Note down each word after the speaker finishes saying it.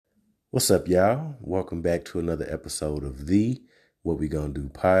What's up, y'all? Welcome back to another episode of the What We Gonna Do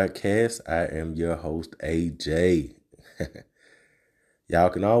podcast. I am your host, AJ. Y'all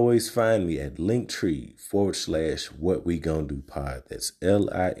can always find me at Linktree /What We Gonna Do pod. That's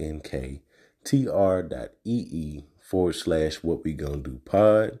linktr.ee/What We Gonna Do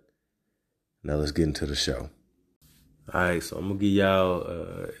pod. Now let's get into the show. All right, so I'm gonna give y'all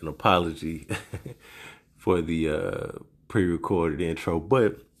an apology for the pre-recorded intro,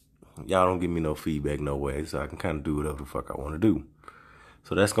 but y'all don't give me no feedback, no way, so I can kind of do whatever the fuck I want to do.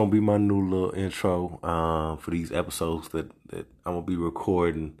 So that's going to be my new little intro for these episodes that I'm going to be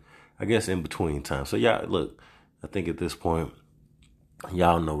recording, I guess, in between time. So, y'all, look, I think at this point,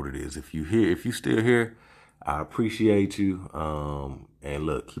 y'all know what it is. If you still here, I appreciate you. And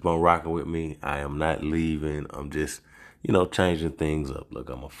look, keep on rocking with me. I am not leaving. I'm just, changing things up. Look,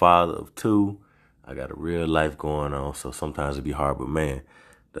 I'm a father of two. I got a real life going on, so sometimes it be hard, but man,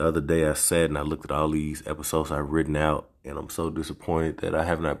 the other day I sat and I looked at all these episodes I've written out, and I'm so disappointed that I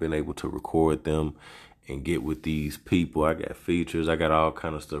have not been able to record them and get with these people. I got features, I got all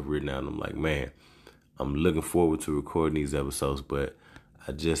kind of stuff written out, and I'm like, man, I'm looking forward to recording these episodes, but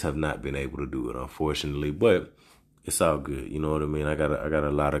I just have not been able to do it, unfortunately. But it's all good, you know what I mean? I got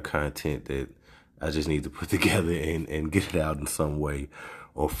a lot of content that I just need to put together and get it out in some way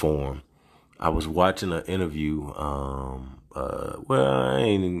or form. I was watching an interview. Well, I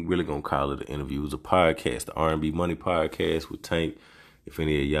ain't even really gonna call it an interview. It was a podcast, the R&B Money podcast with Tank. If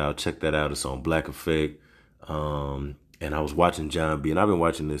any of y'all check that out, it's on Black Effect. And I was watching John B. And I've been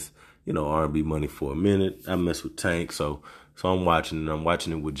watching this, R&B Money for a minute. I mess with Tank, so I'm watching it. I'm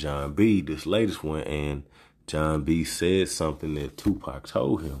watching it with John B. This latest one, and John B. said something that Tupac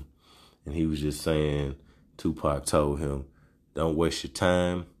told him, and he was just saying, Tupac told him, "Don't waste your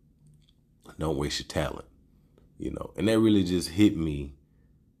time. Don't waste your talent." And that really just hit me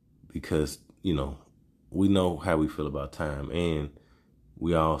because, we know how we feel about time, and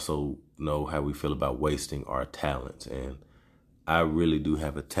we also know how we feel about wasting our talents. And I really do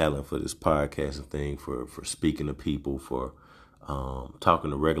have a talent for this podcasting thing, for speaking to people, for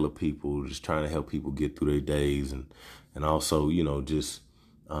talking to regular people, just trying to help people get through their days, and also, just,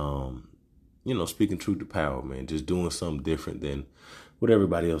 speaking truth to power, man, just doing something different than what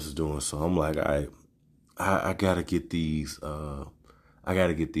everybody else is doing. So I'm like, all right, I gotta get these. I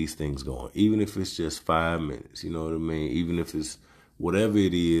gotta get these things going, even if it's just 5 minutes. You know what I mean? Even if it's whatever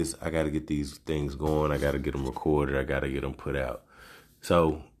it is, I gotta get these things going. I gotta get them recorded. I gotta get them put out.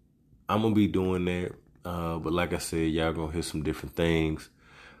 So I'm gonna be doing that. But like I said, y'all gonna hear some different things.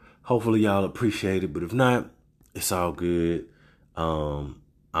 Hopefully y'all appreciate it. But if not, it's all good. I'm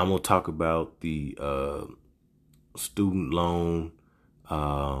gonna talk about the student loan.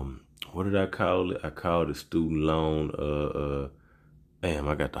 What did I call it? I called it student loan. Damn,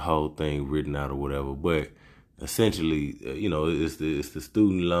 I got the whole thing written out or whatever. But essentially, it's the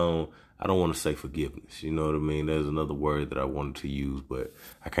student loan. I don't want to say forgiveness. You know what I mean? There's another word that I wanted to use, but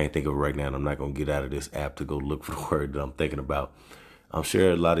I can't think of it right now. And I'm not going to get out of this app to go look for the word that I'm thinking about. I'm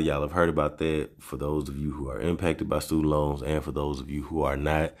sure a lot of y'all have heard about that. For those of you who are impacted by student loans, and for those of you who are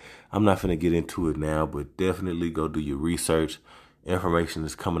not, I'm not going to get into it now, but definitely go do your research. Information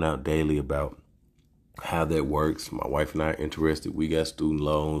is coming out daily about how that works. My wife and I are interested. We got student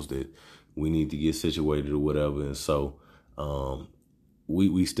loans that we need to get situated or whatever. And so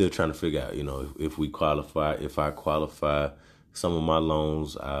we still trying to figure out, if we qualify, if I qualify. Some of my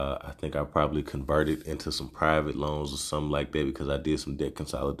loans, I think I probably converted into some private loans or something like that because I did some debt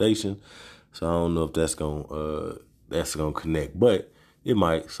consolidation. So I don't know if that's gonna connect, but it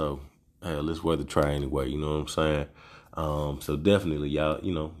might. So hey, let's worth a try anyway. You know what I'm saying? So definitely, y'all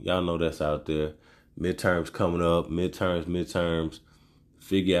know that's out there. Midterms coming up, midterms.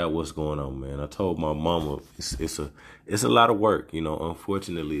 Figure out what's going on, man. I told my mama it's a lot of work.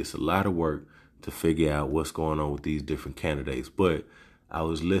 Unfortunately, it's a lot of work to figure out what's going on with these different candidates. But I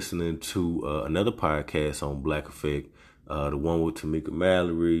was listening to another podcast on Black Effect, the one with Tamika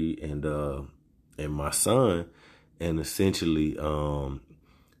Mallory and my son, and essentially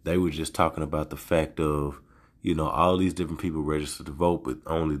they were just talking about the fact of, all these different people registered to vote, but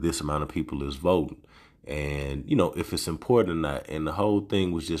only this amount of people is voting. And, if it's important or not. And the whole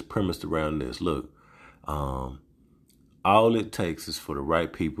thing was just premised around this. Look, all it takes is for the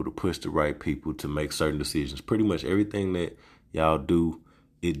right people to push the right people to make certain decisions. Pretty much everything that y'all do,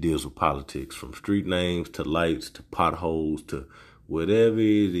 it deals with politics, from street names to lights to potholes to whatever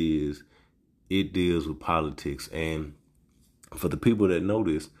it is, it deals with politics. And for the people that know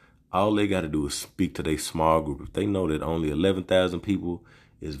this, all they got to do is speak to their small group. If they know that only 11,000 people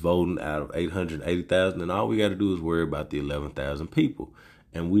is voting out of 880,000, then all we got to do is worry about the 11,000 people.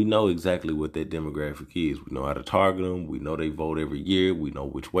 And we know exactly what that demographic is. We know how to target them. We know they vote every year. We know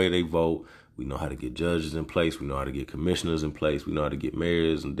which way they vote. We know how to get judges in place. We know how to get commissioners in place. We know how to get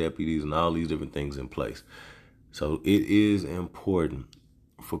mayors and deputies and all these different things in place. So it is important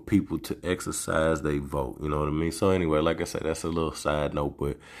for people to exercise their vote. You know what I mean? So anyway, like I said, that's a little side note,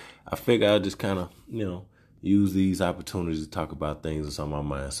 but I figure I just kind of, use these opportunities to talk about things that's on my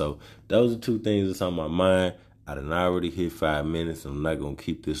mind. So those are two things that's on my mind. I done already hit 5 minutes. I'm not going to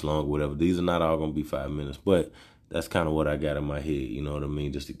keep this long, whatever. These are not all going to be 5 minutes, but that's kind of what I got in my head. You know what I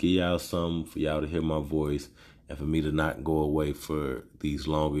mean? Just to give y'all something, for y'all to hear my voice, and for me to not go away for these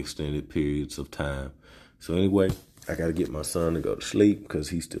long extended periods of time. So anyway, I got to get my son to go to sleep because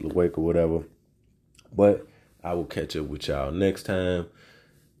he's still awake or whatever. But I will catch up with y'all next time.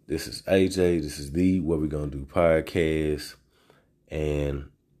 This is AJ. This is the What We Gonna Do podcast. And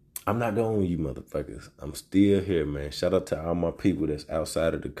I'm not done with you motherfuckers. I'm still here, man. Shout out to all my people that's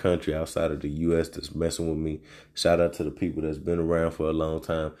outside of the country, outside of the U.S. that's messing with me. Shout out to the people that's been around for a long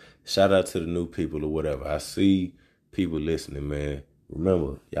time. Shout out to the new people or whatever. I see people listening, man.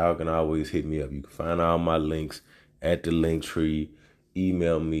 Remember, y'all can always hit me up. You can find all my links at the link tree.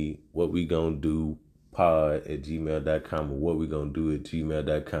 Email me, whatwegonnado.pod@gmail.com or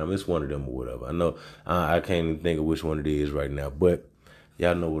whatwegonnado@gmail.com. It's one of them or whatever. I know I can't even think of which one it is right now, but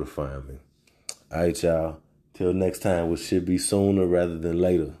y'all know where to find me. All right, y'all. Till next time, which should be sooner rather than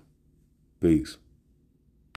later. Peace.